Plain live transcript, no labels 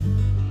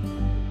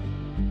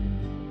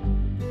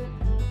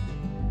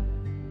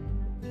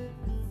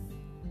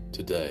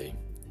Today,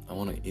 I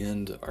want to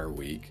end our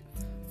week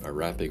by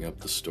wrapping up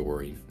the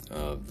story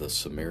of the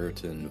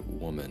Samaritan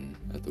woman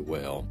at the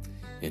well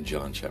in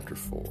John chapter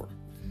 4.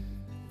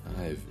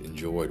 I've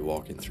enjoyed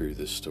walking through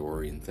this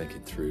story and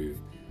thinking through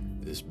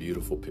this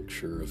beautiful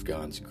picture of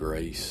God's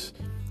grace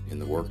in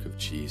the work of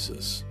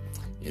Jesus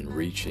in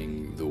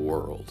reaching the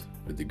world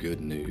with the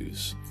good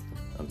news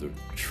of the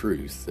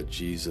truth that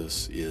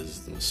Jesus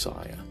is the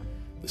Messiah,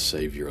 the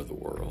Savior of the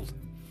world.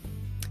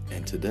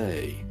 And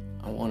today,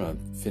 I want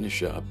to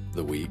finish up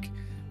the week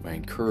by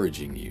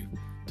encouraging you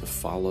to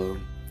follow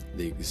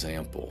the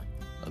example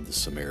of the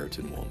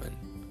Samaritan woman.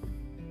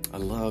 I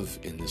love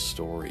in this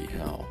story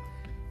how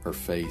her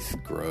faith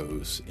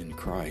grows in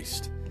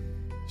Christ.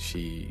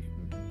 She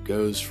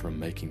goes from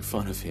making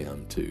fun of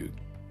him to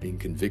being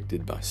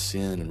convicted by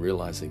sin and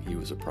realizing he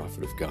was a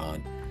prophet of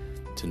God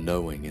to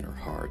knowing in her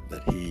heart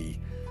that he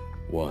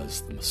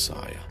was the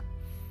Messiah.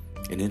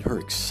 And in her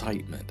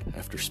excitement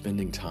after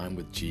spending time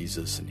with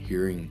Jesus and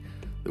hearing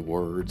the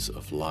words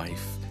of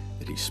life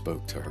that he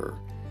spoke to her,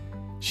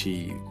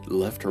 she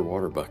left her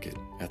water bucket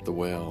at the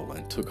well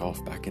and took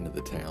off back into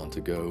the town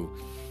to go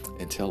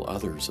and tell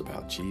others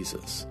about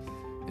Jesus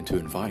and to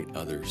invite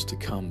others to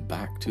come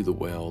back to the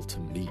well to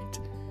meet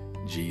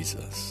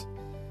Jesus.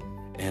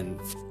 And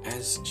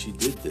as she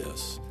did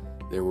this,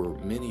 there were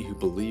many who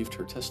believed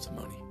her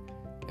testimony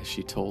as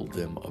she told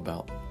them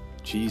about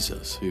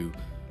Jesus, who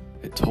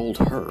had told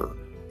her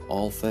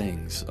all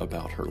things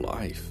about her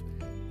life.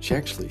 She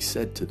actually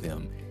said to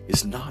them,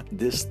 "Is not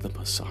this the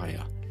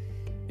Messiah?"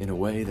 in a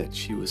way that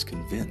she was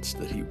convinced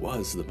that he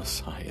was the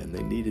Messiah and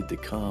they needed to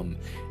come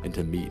and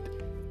to meet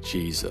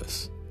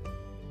Jesus.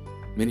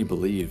 Many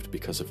believed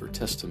because of her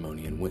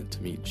testimony and went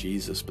to meet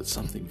Jesus, but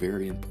something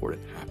very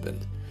important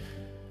happened.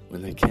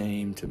 When they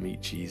came to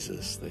meet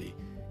Jesus, they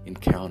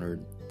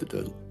encountered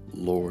the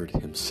Lord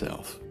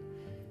himself.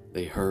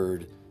 They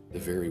heard the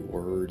very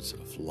words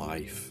of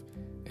life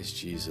as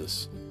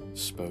Jesus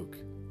spoke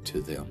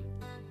to them.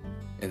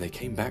 And they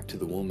came back to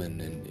the woman,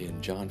 and in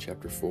John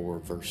chapter 4,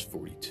 verse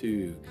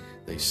 42,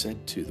 they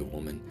said to the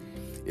woman,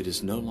 "It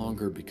is no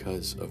longer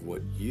because of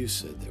what you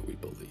said that we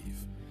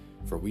believe,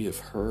 for we have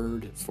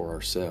heard for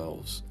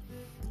ourselves,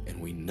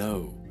 and we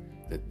know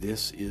that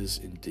this is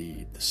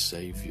indeed the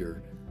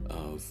Savior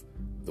of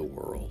the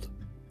world."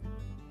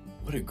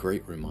 What a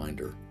great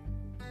reminder.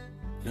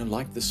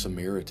 Like the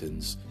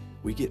Samaritans,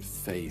 we get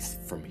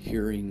faith from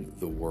hearing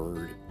the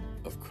word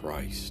of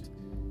Christ.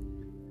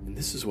 And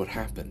this is what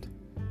happened.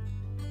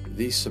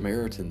 These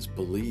Samaritans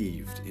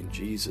believed in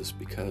Jesus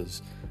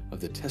because of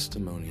the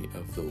testimony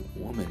of the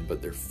woman,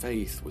 but their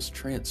faith was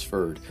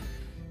transferred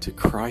to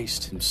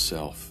Christ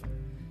himself,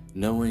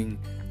 knowing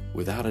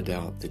without a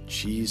doubt that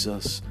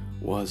Jesus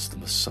was the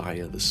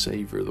Messiah, the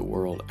Savior of the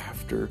world,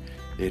 after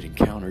they had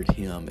encountered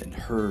him and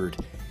heard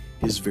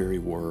his very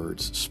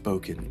words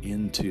spoken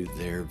into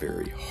their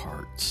very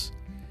hearts.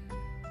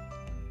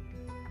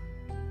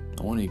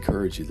 I want to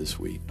encourage you this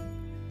week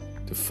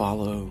to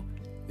follow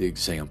the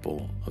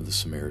example of the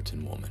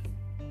Samaritan woman.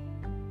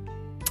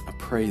 I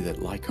pray that,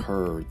 like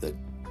her, that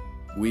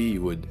we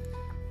would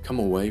come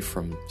away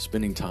from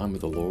spending time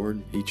with the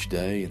Lord each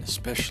day, and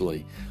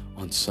especially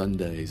on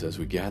Sundays as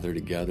we gather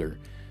together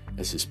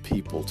as his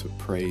people to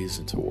praise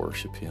and to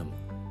worship him,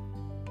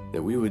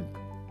 that we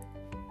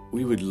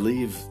would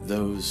leave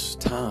those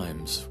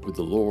times with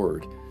the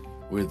Lord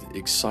with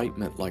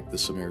excitement like the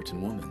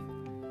Samaritan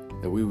woman,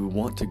 that we would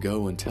want to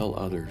go and tell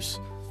others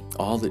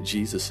all that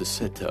Jesus has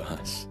said to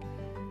us.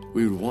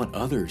 We would want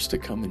others to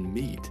come and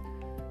meet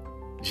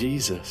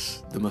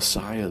Jesus, the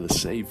Messiah, the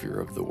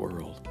Savior of the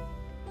world.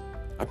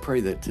 I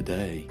pray that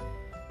today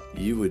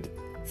you would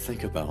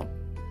think about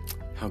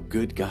how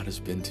good God has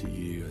been to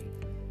you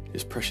and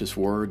his precious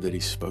word that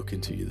he's spoken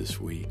to you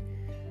this week,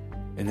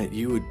 and that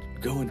you would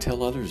go and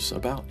tell others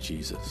about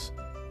Jesus.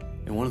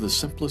 And one of the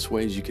simplest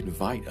ways you can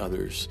invite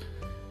others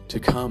to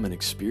come and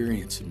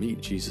experience and meet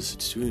Jesus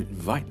is to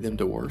invite them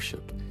to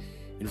worship.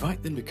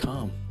 Invite them to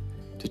come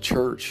to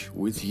church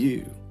with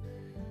you.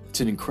 It's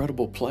an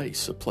incredible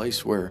place, a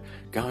place where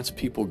God's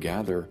people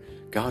gather,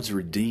 God's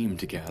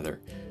redeemed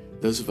gather.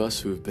 Those of us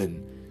who have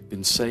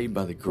been saved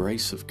by the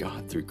grace of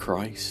God through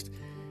Christ,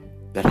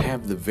 that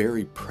have the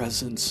very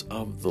presence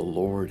of the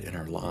Lord in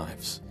our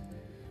lives,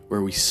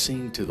 where we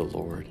sing to the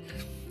Lord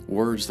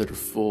words that are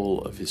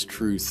full of his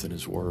truth and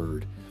his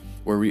word,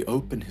 where we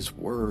open his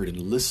word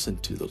and listen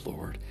to the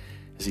Lord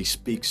as he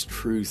speaks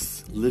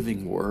truth,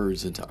 living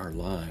words into our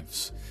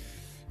lives,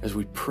 as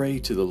we pray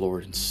to the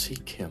Lord and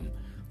seek him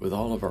with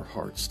all of our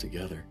hearts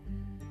together.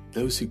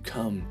 Those who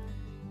come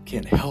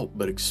can't help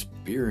but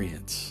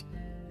experience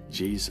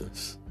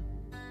Jesus.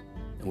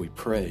 And we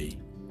pray,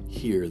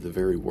 hear the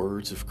very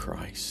words of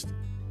Christ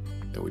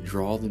that would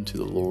draw them to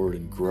the Lord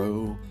and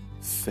grow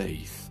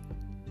faith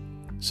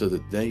so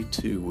that they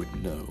too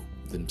would know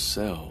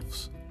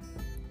themselves,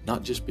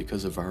 not just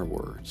because of our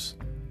words,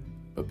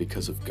 but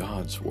because of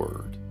God's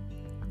word,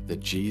 that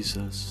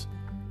Jesus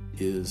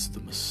is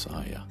the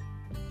Messiah,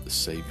 the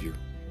Savior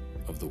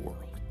of the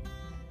world.